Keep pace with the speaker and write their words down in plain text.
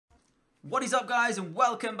What is up, guys, and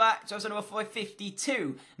welcome back to episode number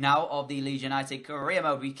 452 now of the Leeds United career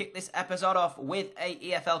mode. We kick this episode off with a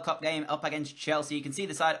EFL Cup game up against Chelsea. You can see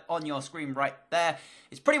the side on your screen right there.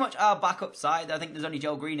 It's pretty much our backup side. I think there's only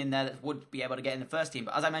Joe Green in there that would be able to get in the first team.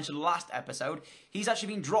 But as I mentioned last episode, he's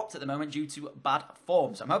actually been dropped at the moment due to bad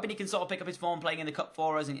form. So I'm hoping he can sort of pick up his form playing in the Cup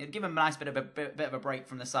for us and give him a nice bit of a break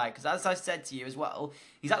from the side. Because as I said to you as well,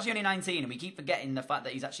 he's actually only 19 and we keep forgetting the fact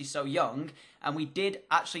that he's actually so young. And we did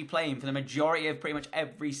actually play him for the majority of pretty much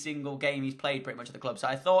every single game he's played pretty much at the club. So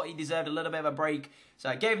I thought he deserved a little bit of a break. So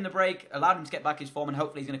I gave him the break, allowed him to get back his form, and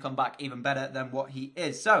hopefully he's going to come back even better than what he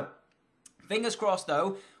is. So fingers crossed,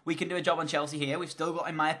 though, we can do a job on Chelsea here. We've still got,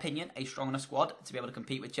 in my opinion, a strong enough squad to be able to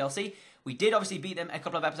compete with Chelsea. We did obviously beat them a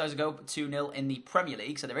couple of episodes ago, 2-0 in the Premier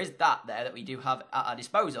League, so there is that there that we do have at our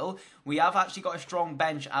disposal. We have actually got a strong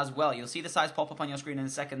bench as well. You'll see the sides pop up on your screen in a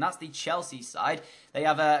second. That's the Chelsea side. They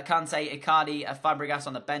have Kante, Icardi, Fabregas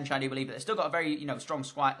on the bench, I do believe, but they've still got a very strong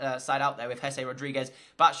side out there with Jesse Rodriguez,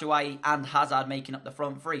 Batshuayi and Hazard making up the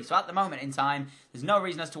front three. So at the moment in time, there's no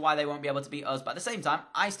reason as to why they won't be able to beat us, but at the same time,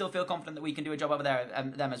 I still feel confident that we can do a job over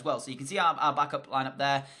there, them as well. So you can see our backup lineup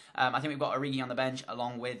there. I think we've got Origi on the bench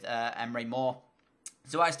along with Emre Moore.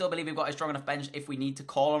 So I still believe we've got a strong enough bench if we need to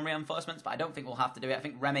call on reinforcements, but I don't think we'll have to do it. I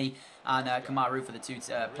think Remy and Kamaru for the two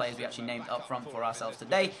players we actually named up front for ourselves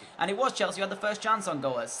today. And it was Chelsea who had the first chance on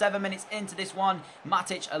goal. 7 minutes into this one,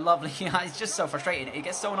 Matic, a lovely... It's just so frustrating. It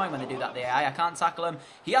gets so annoying when they do that, the AI. I can't tackle him.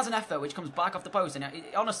 He has an effort which comes back off the post, and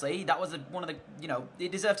honestly, that was one of the... He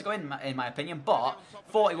deserved to go in my opinion, but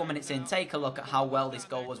 41 minutes in, take a look at how well this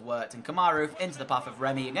goal was worked. And Kamaru into the path of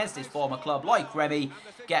Remy against his former club, like Remy,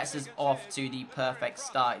 gets us off to the perfect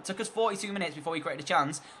start. It took us 42 minutes before we created a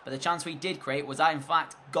chance, but the chance we did create was, in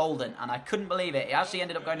fact, golden, and I couldn't believe it. It actually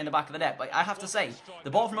ended up going in the back of the net, but I have to say, the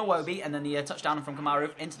ball from Iwobi and then the touchdown from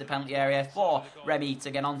Kamaru into the penalty area for Remy to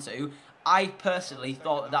get onto, I personally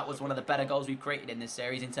thought that was one of the better goals we've created in this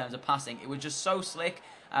series in terms of passing. It was just so slick.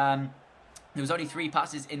 There was only 3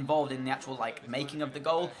 passes involved in the actual making of the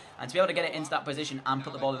goal, and to be able to get it into that position and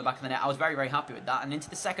put the ball in the back of the net, I was very, very happy with that. And into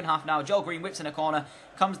the second half now, Joel Green whips in a corner,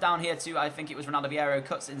 comes down here to, I think it was Ronaldo Vieira,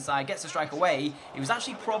 cuts inside, gets the strike away. He was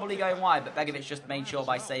actually probably going wide, but Begovic just made sure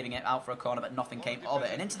by saving it out for a corner, but nothing came of it.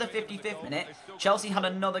 And into the 55th minute, Chelsea had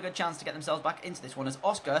another good chance to get themselves back into this one, as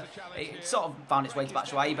Oscar, it sort of found its way to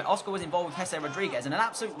Batshuayi, but Oscar was involved with Jesse Rodriguez, and an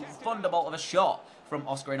absolute thunderbolt of a shot from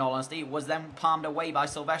Oscar, in all honesty, was then palmed away by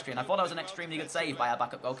Silvestri, and I thought that was an extremely good save by our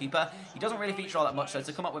backup goalkeeper. He doesn't really feature all that much, so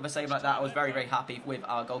to come up with a save like that, I was very, very happy with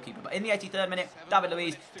our goalkeeper. But in the 83rd minute, David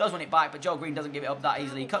Luiz does win it back, but Joe Green doesn't give it up that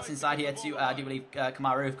easily. He cuts inside here to, I do believe,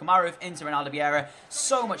 Kamaru. Kamaru into Ronaldo Vieira.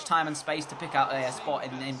 So much time and space to pick out a spot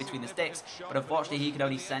in between the sticks, but unfortunately, he could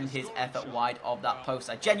only send his effort wide of that post.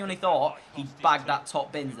 I genuinely thought he bagged that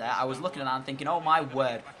top bins there. I was looking at that and thinking, oh my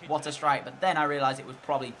word, what a strike. But then I realised it was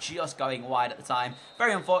probably just going wide at the time.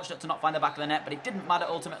 Very unfortunate to not find the back of the net, but it didn't matter.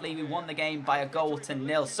 Ultimately, we won the game by a goal to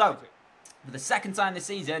nil. So, for the second time this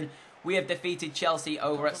season, we have defeated Chelsea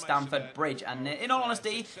over at Stamford Bridge, and in all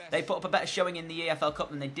honesty, they put up a better showing in the EFL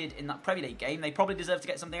Cup than they did in that Premier League game. They probably deserve to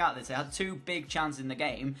get something out of this. They had 2 big chances in the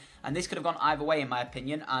game, and this could have gone either way, in my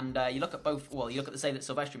opinion. And you look at both, well, you look at the save that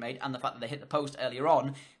Silvestri made and the fact that they hit the post earlier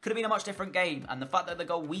on, could have been a much different game. And the fact that the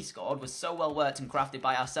goal we scored was so well worked and crafted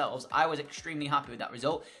by ourselves, I was extremely happy with that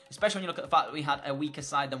result, especially when you look at the fact that we had a weaker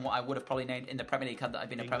side than what I would have probably named in the Premier League had that had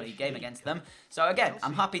been a Premier League game against them. So again,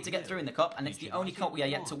 I'm happy to get through in the Cup, and it's the only Cup we are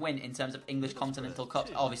yet to win in terms of English Continental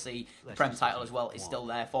Cups. Obviously, the Prem title as well is still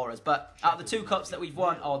there for us. But out of the 2 Cups that we've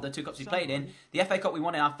won, or the 2 Cups we played in, the FA Cup we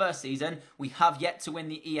won in our first season, we have yet to win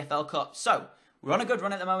the EFL Cup. So, we're on a good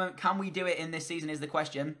run at the moment. Can we do it in this season is the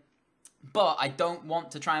question. But I don't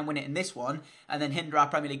want to try and win it in this one and then hinder our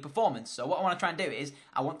Premier League performance. So what I want to try and do is,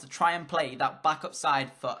 I want to try and play that backup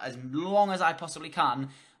side for as long as I possibly can,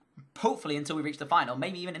 hopefully until we reach the final,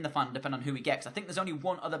 maybe even in the final, depending on who we get. Because I think there's only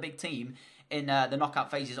one other big team in the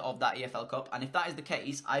knockout phases of that EFL Cup, and if that is the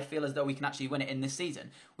case, I feel as though we can actually win it in this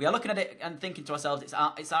season. We are looking at it and thinking to ourselves, it's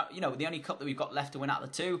our, the only cup that we've got left to win out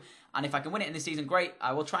of the 2, and if I can win it in this season, great.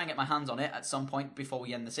 I will try and get my hands on it at some point before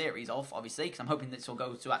we end the series off, obviously, because I'm hoping this will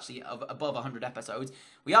go to actually above 100 episodes.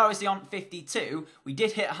 We are obviously on 52. We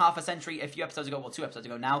did hit half a century a few episodes ago, well, 2 episodes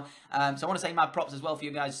ago now. So I want to say mad props as well for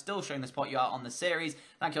you guys still showing the support you are on the series.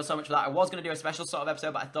 Thank you all so much for that. I was going to do a special sort of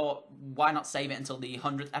episode, but I thought, why not save it until the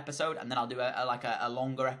 100th episode, and then I'll do a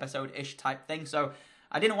longer episode-ish type thing. So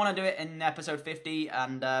I didn't want to do it in episode 50,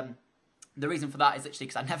 and the reason for that is literally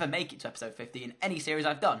because I never make it to episode 50 in any series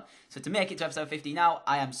I've done. So to make it to episode 50 now,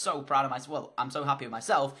 I am so proud of myself. Well, I'm so happy with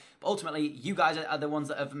myself. But ultimately, you guys are the ones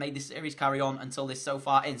that have made this series carry on until this so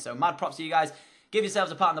far in. So mad props to you guys. give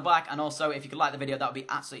yourselves a pat on the back, and also if you could like the video, that would be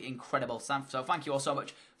absolutely incredible. So thank you all so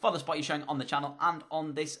much for the support you're showing on the channel and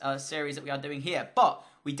on this series that we are doing here. But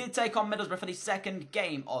we did take on Middlesbrough for the second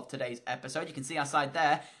game of today's episode. You can see our side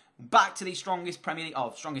there. Back to the strongest Premier League,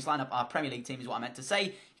 strongest lineup, our Premier League team is what I meant to say.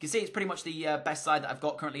 You can see it's pretty much the best side that I've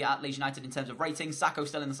got currently at Leeds United in terms of rating. Sacco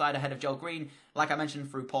still in the side ahead of Joel Green. Like I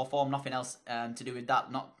mentioned, through poor form, nothing else to do with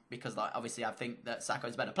that. Not because, like, obviously, I think that Sacco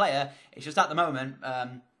is a better player. It's just at the moment,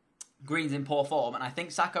 Green's in poor form, and I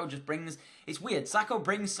think Sacco just brings... It's weird. Sacco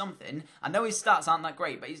brings something. I know his stats aren't that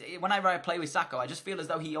great, but whenever I play with Sacco, I just feel as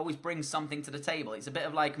though he always brings something to the table. It's a bit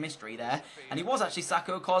of, like, mystery there. And he was actually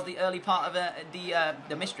Sacco who caused the early part of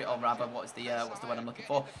the mystery, or rather, what's the word I'm looking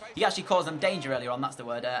for? He actually caused them danger earlier on, that's the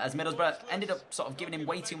word, as Middlesbrough ended up sort of giving him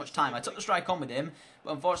way too much time. I took the strike on with him,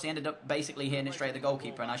 but unfortunately ended up basically hitting it straight at the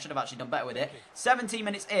goalkeeper, and I should have actually done better with it. 17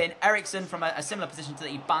 minutes in, Eriksson, from a similar position to that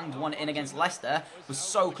he banged one in against Leicester, was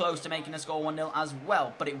so close to making the score 1-0 as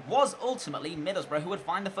well. But it was ultimately Middlesbrough who would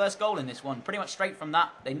find the first goal in this one. Pretty much straight from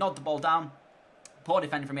that, they nod the ball down. Poor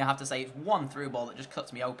defending from me, I have to say. It's one through ball that just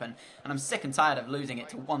cuts me open, and I'm sick and tired of losing it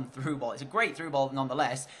to one through ball. It's a great through ball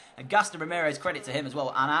nonetheless, and Gaston Ramirez, credit to him as well,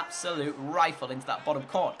 an absolute rifle into that bottom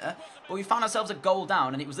corner. But we found ourselves a goal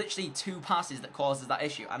down, and it was literally two passes that caused us that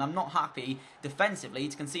issue, and I'm not happy defensively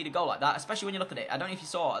to concede a goal like that, especially when you look at it. I don't know if you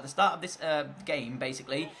saw, at the start of this game,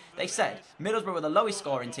 basically, they said Middlesbrough were the lowest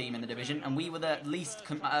scoring team in the division, and we were the least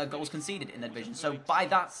goals conceded in the division. So by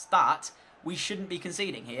that stat, we shouldn't be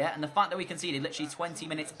conceding here, and the fact that we conceded literally 20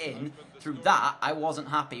 minutes in, through that, I wasn't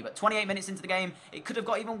happy. But 28 minutes into the game, it could have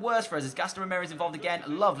got even worse for us as Gaston Ramirez involved again.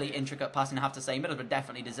 Lovely, intricate passing, I have to say. Middlesbrough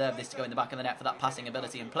definitely deserved this to go in the back of the net for that passing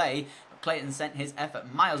ability and play. But Clayton sent his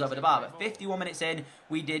effort miles over the bar. But 51 minutes in,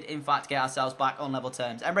 we did, in fact, get ourselves back on level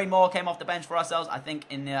terms. Emre Moore came off the bench for ourselves, I think,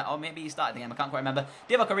 in the... or maybe he started the game, I can't quite remember.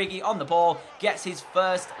 Divock Origi on the ball, gets his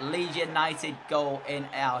first Leeds United goal in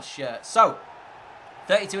our shirt. So,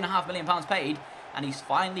 £32.5 million paid, and he's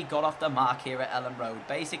finally got off the mark here at Ellen Road.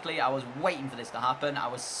 Basically, I was waiting for this to happen. I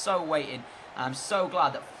was so waiting, and I'm so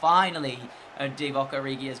glad that finally Divock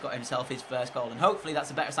Origi has got himself his first goal, and hopefully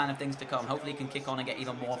that's a better sign of things to come. Hopefully he can kick on and get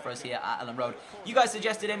even more for us here at Ellen Road. You guys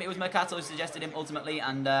suggested him. It was Mercato who suggested him ultimately,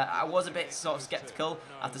 and I was a bit sort of sceptical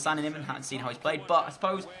after signing him and hadn't seen how he's played, but I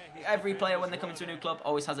suppose every player when they come into a new club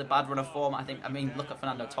always has a bad run of form. I mean, look at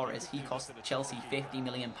Fernando Torres. He cost Chelsea £50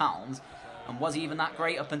 million. And was he even that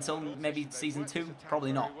great up until maybe season 2?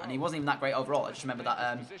 Probably not. And he wasn't even that great overall. I just remember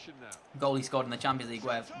that goal he scored in the Champions League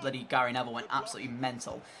where bloody Gary Neville went absolutely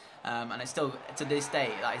mental. And it's still, to this day,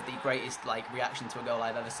 that is the greatest reaction to a goal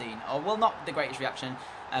I've ever seen. Or, well, not the greatest reaction,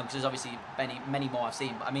 because there's obviously many more I've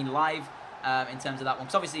seen. But I mean, live, in terms of that one.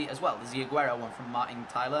 Because obviously, as well, there's the Aguero one from Martin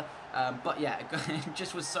Tyler. But yeah, it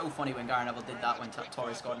just was so funny when Gary Neville did that when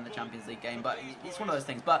Torres scored in the Champions League game. But it's one of those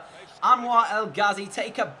things. But Anwar El Ghazi,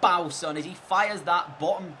 take a bow, son, as he fires that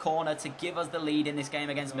bottom corner to give us the lead in this game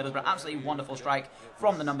against Middlesbrough. Absolutely wonderful strike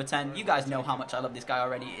from the number 10. You guys know how much I love this guy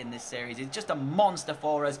already in this series. He's just a monster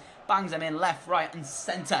for us. Bangs them in left, right, and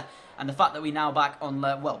centre. And the fact that we now back on,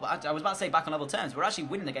 well, I was about to say back on level terms. We're actually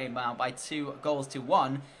winning the game now by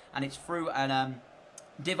 2-1. And it's through an...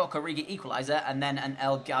 Divock Origi equaliser, and then an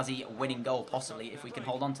El Ghazi winning goal, possibly, if we can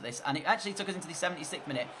hold on to this. And it actually took us into the 76th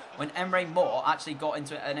minute when Emre Moore actually got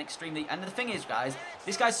into an extremely... And the thing is, guys,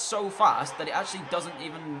 this guy's so fast that it actually doesn't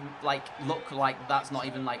even, look like that's not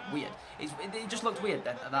even, weird. It just looked weird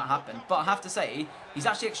that happened. But I have to say, he's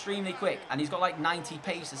actually extremely quick, and he's got, 90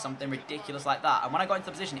 pace or something ridiculous like that. And when I got into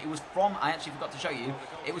the position, it was from... I actually forgot to show you.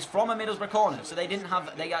 It was from a Middlesbrough corner, so they didn't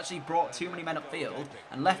have... They actually brought too many men upfield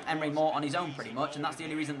and left Emre Moore on his own, pretty much, and that's the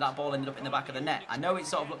only reason that ball ended up in the back of the net. I know it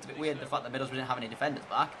sort of looked a bit weird, the fact that Middlesbrough didn't have any defenders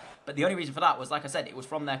back, but the only reason for that was, like I said, it was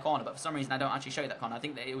from their corner, but for some reason I don't actually show you that corner. I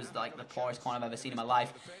think that it was the poorest corner I've ever seen in my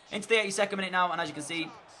life. Into the 82nd minute now, and as you can see,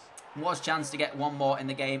 was chance to get one more in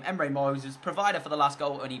the game. Emre Moore was provider for the last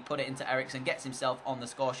goal, and he put it into Eriksson, gets himself on the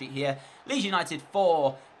score sheet here. Leeds United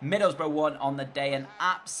 4, Middlesbrough 1 on the day. An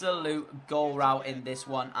absolute goal route in this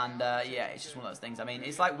one, and yeah, it's just one of those things. I mean,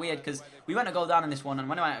 it's weird because we went a goal down in this one, and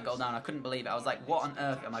when I went a goal down, I couldn't believe it. I was like, what on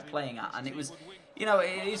earth am I playing at? And it was, you know,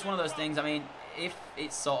 it is one of those things. I mean, if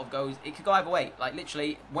it sort of goes, it could go either way.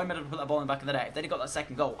 Literally, when Middlesbrough put that ball in the back of the net, if they'd have got that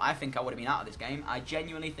second goal, I think I would have been out of this game. I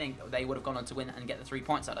genuinely think that they would have gone on to win and get the 3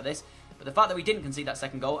 points out of this. But the fact that we didn't concede that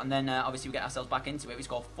second goal, and then obviously we get ourselves back into it, we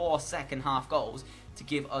scored 4 second-half goals to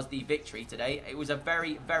give us the victory today. It was a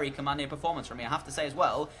very, very commanding performance from me. I have to say as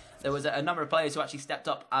well, there was a number of players who actually stepped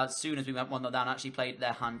up as soon as we went 1-0 down, actually played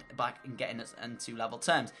their hand back in getting us into level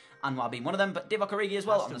terms. Anwar being one of them, but Divock Origi as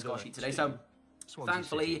well on the score sheet today. So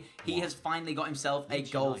thankfully, he has finally got himself a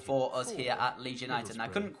goal for us here at Leeds United. And I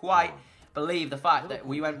couldn't quite believe the fact that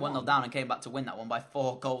we went 1-0 down and came back to win that one by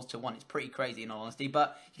 4 goals to 1. It's pretty crazy in all honesty.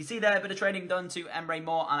 But you can see there a bit of training done to Emre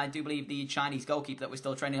Moore, and I do believe the Chinese goalkeeper that we're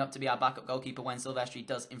still training up to be our backup goalkeeper when Silvestri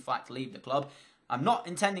does in fact leave the club. I'm not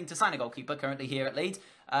intending to sign a goalkeeper currently here at Leeds,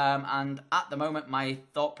 and at the moment my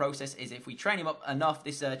thought process is if we train him up enough,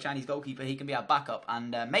 this Chinese goalkeeper, he can be our backup,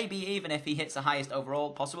 and maybe even if he hits the highest overall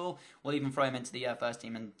possible, we'll even throw him into the first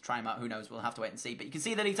team and try him out. Who knows, we'll have to wait and see. But you can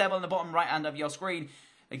see the league table on the bottom right hand of your screen.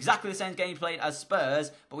 Exactly the same game played as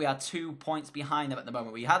Spurs, but we are 2 points behind them at the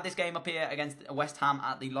moment. We had this game up here against West Ham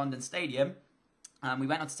at the London Stadium, and we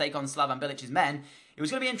went on to take on Slaven Bilic's men. It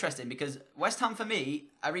was going to be interesting because West Ham, for me,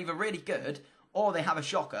 are either really good or they have a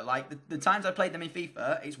shocker. Like, the times I played them in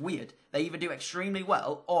FIFA, it's weird. They either do extremely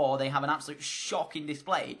well, or they have an absolute shocking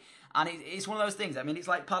display. And it's one of those things. I mean, it's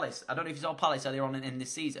like Palace. I don't know if you saw Palace earlier on in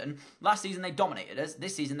this season. Last season, they dominated us.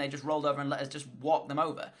 This season, they just rolled over and let us just walk them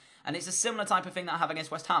over. And it's a similar type of thing that I have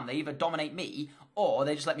against West Ham. They either dominate me, or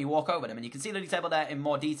they just let me walk over them. And you can see the league table there in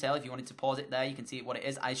more detail. If you wanted to pause it there, you can see what it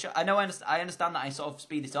is. I understand that I sort of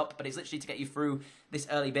speed this up, but it's literally to get you through this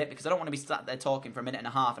early bit, because I don't want to be sat there talking for a minute and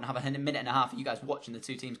a half and have a minute and a half of you guys watching the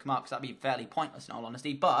two teams come out, because that'd be fairly pointless in all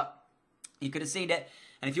honesty. But you could have seen it.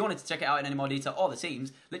 And if you wanted to check it out in any more detail, or the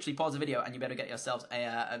teams, literally pause the video and you better get yourselves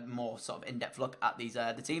a more sort of in-depth look at these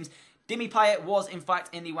the teams. Dimi Payet was, in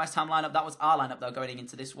fact, in the West Ham lineup. That was our lineup, though, going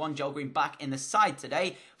into this one. Joel Green back in the side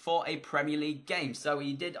today for a Premier League game. So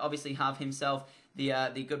he did obviously have himself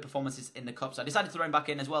the good performances in the Cup. So I decided to throw him back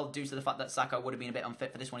in as well, due to the fact that Saka would have been a bit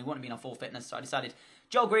unfit for this one. He wouldn't have been on full fitness. So I decided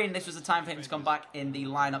Joel Green, this was the time for him to come back in the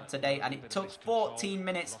lineup today. And it took 14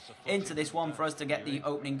 minutes into this one for us to get the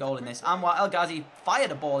opening goal in this. Anwar El Ghazi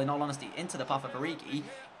fired a ball, in all honesty, into the path of Origi.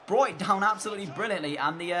 Brought it down absolutely brilliantly,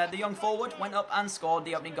 and the young forward went up and scored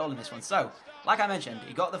the opening goal in this one. So, like I mentioned,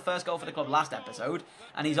 he got the first goal for the club last episode,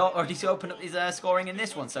 and he's already opened up his scoring in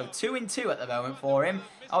this one. So 2-2 at the moment for him.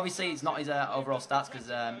 Obviously, it's not his overall stats,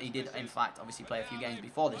 because he did, in fact, obviously play a few games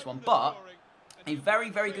before this one, but a very,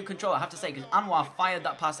 very good control, I have to say, because Anwar fired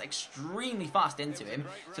that pass extremely fast into him.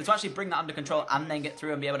 So to actually bring that under control and then get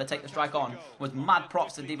through and be able to take the strike on was mad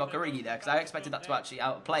props to Divock Origi there, because I expected that to actually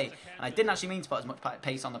outplay. And I didn't actually mean to put as much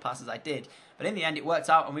pace on the pass as I did. But in the end, it worked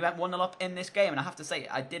out, and we went 1-0 up in this game. And I have to say,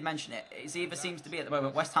 I did mention it. It either seems to be at the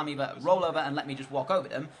moment, West Ham either roll over and let me just walk over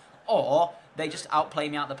them, or they just outplay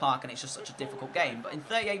me out the park, and it's just such a difficult game. But in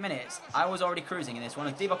 38 minutes, I was already cruising in this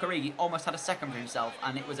one. Divock Origi almost had a second for himself,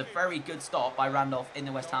 and it was a very good stop by Randolph in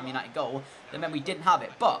the West Ham United goal. That meant we didn't have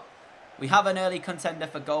it, but we have an early contender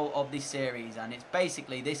for goal of this series, and it's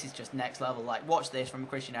basically, this is just next level. Like, watch this from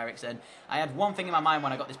Christian Eriksen. I had one thing in my mind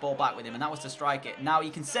when I got this ball back with him, and that was to strike it. Now,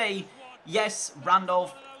 you can say, yes,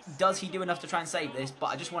 Randolph, does he do enough to try and save this? But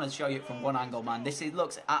I just wanted to show you it from one angle, man. It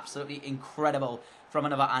looks absolutely incredible from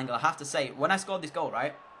another angle. I have to say, when I scored this goal,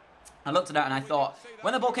 right, I looked at it and I thought,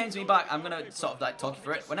 when the ball came to me back, I'm going to sort of like talk you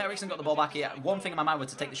through it. When Eriksen got the ball back here, one thing in my mind was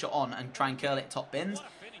to take the shot on and try and curl it top bins.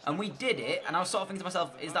 And we did it, and I was sort of thinking to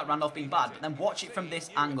myself, is that Randolph being bad? But then watch it from this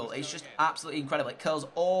angle. It's just absolutely incredible. It curls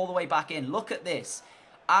all the way back in. Look at this.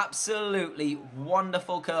 Absolutely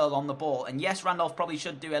wonderful curl on the ball. And yes, Randolph probably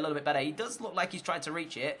should do a little bit better. He does look like he's tried to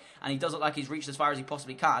reach it, and he does look like he's reached as far as he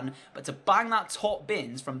possibly can. But to bang that top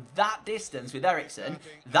bins from that distance with Eriksen,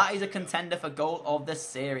 that is a contender for goal of the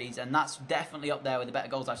series. And that's definitely up there with the better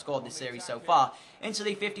goals I've scored this series so far. Into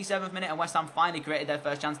the 57th minute, and West Ham finally created their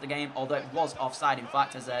first chance of the game, although it was offside, in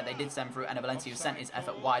fact, as they did send through Enner Valencia, who sent his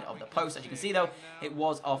effort wide of the post. As you can see, though, it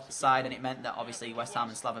was offside, and it meant that, obviously, West Ham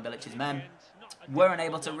and Slaven Bilic's men weren't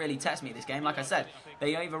able to really test me this game. Like I said,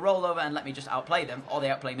 they either roll over and let me just outplay them, or they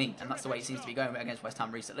outplay me, and that's the way it seems to be going against West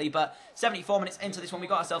Ham recently. But 74 minutes into this one, we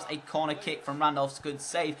got ourselves a corner kick from Randolph's good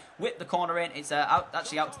save. Whip the corner in. It's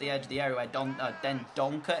actually out to the edge of the area where Den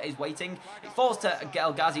Donker is waiting. It falls to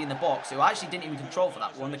El Ghazi in the box, who actually didn't even control for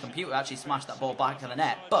that one. The computer actually smashed that ball back to the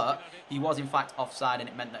net, but he was in fact offside, and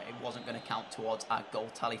it meant that it wasn't going to count towards our goal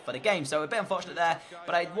tally for the game. So a bit unfortunate there,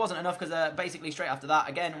 but it wasn't enough, because basically straight after that,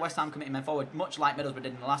 again, West Ham committing men forward, much like Middlesbrough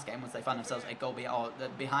did in the last game once they found themselves a goal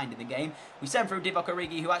behind in the game. We send through Divock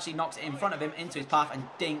Origi, who actually knocks it in front of him into his path and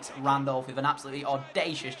dinks Randolph with an absolutely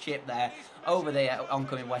audacious chip there over the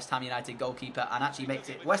oncoming West Ham United goalkeeper, and actually makes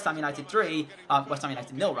it West Ham United 0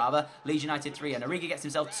 rather, Leeds United 3, and Origi gets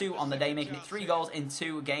himself 2 on the day, making it 3 goals in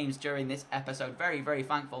 2 games during this episode. Very, very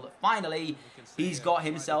thankful that finally he's got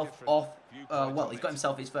himself off, he's got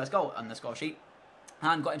himself his first goal on the score sheet,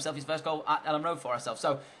 and got himself his first goal at Ellen Road for ourselves.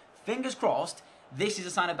 So, fingers crossed, This is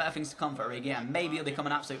a sign of better things to come for Origi, and maybe he'll become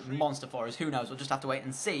an absolute monster for us. Who knows? We'll just have to wait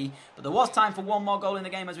and see. But there was time for one more goal in the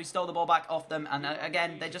game as we stole the ball back off them. And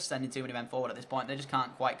again, they're just sending too many men forward at this point. They just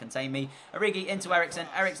can't quite contain me. Origi into Eriksen.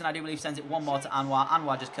 Eriksen, I do believe, sends it one more to Anwar.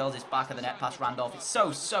 Anwar just kills his back of the net past Randolph. It's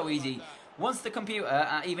so easy. Once the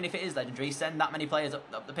computer, even if it is legendary, send that many players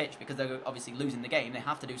up the pitch because they're obviously losing the game, they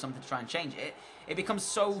have to do something to try and change it. It becomes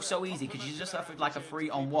so easy because you just have like a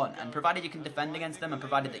 3-on-1, and provided you can defend against them and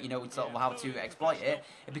provided that you know sort of how to exploit it,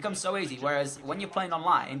 it becomes so easy. Whereas when you're playing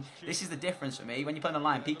online, this is the difference for me. When you're playing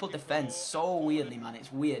online, people defend so weirdly, man.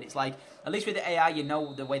 It's weird. It's like, at least with the AI, you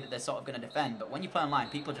know the way that they're sort of going to defend. But when you play online,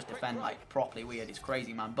 people just defend like properly weird. It's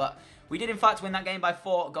crazy, man. But we did, in fact, win that game by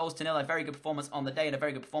 4-0. A very good performance on the day and a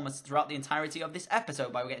very good performance throughout the entirety of this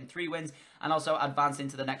episode by getting 3 wins and also advancing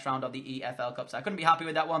to the next round of the EFL Cup. So I couldn't be happy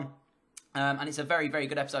with that one. And it's a very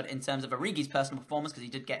good episode in terms of Origi's personal performance because he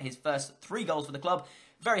did get his first 3 goals for the club.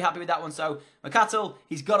 Very happy with that one. So, McCattle,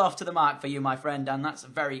 he's got off to the mark for you, my friend, and that's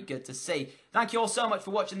very good to see. Thank you all so much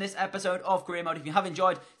for watching this episode of Career Mode. If you have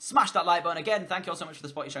enjoyed, smash that like button. Again, thank you all so much for the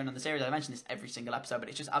support you're showing on the series. I mention this every single episode, but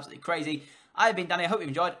it's just absolutely crazy. I've been Danny. I hope you've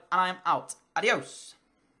enjoyed, and I am out. Adios.